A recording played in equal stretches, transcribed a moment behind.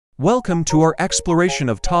Welcome to our exploration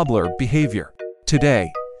of toddler behavior.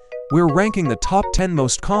 Today, we're ranking the top 10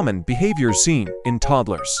 most common behaviors seen in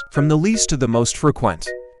toddlers, from the least to the most frequent.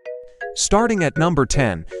 Starting at number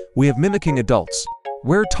 10, we have mimicking adults,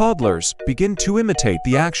 where toddlers begin to imitate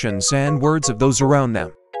the actions and words of those around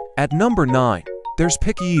them. At number 9, there's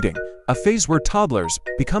picky eating, a phase where toddlers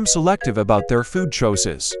become selective about their food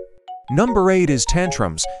choices. Number 8 is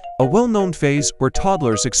tantrums, a well-known phase where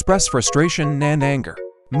toddlers express frustration and anger.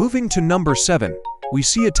 Moving to number 7, we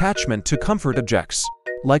see attachment to comfort objects,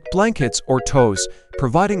 like blankets or toys,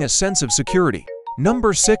 providing a sense of security.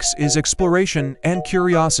 Number 6 is exploration and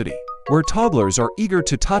curiosity, where toddlers are eager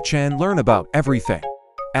to touch and learn about everything.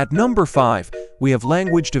 At number 5, we have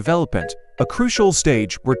language development, a crucial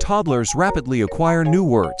stage where toddlers rapidly acquire new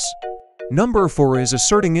words. Number 4 is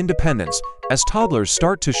asserting independence, as toddlers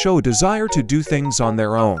start to show a desire to do things on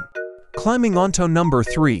their own. Climbing onto number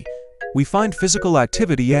 3, we find physical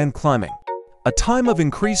activity and climbing, a time of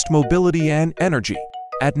increased mobility and energy.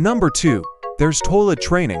 At number 2, there's toilet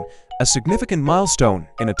training, a significant milestone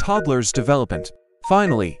in a toddler's development.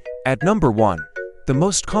 Finally, at number 1, the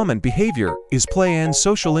most common behavior is play and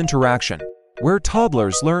social interaction, where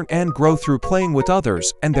toddlers learn and grow through playing with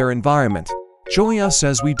others and their environment. Join us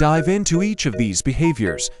as we dive into each of these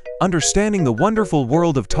behaviors, understanding the wonderful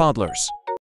world of toddlers.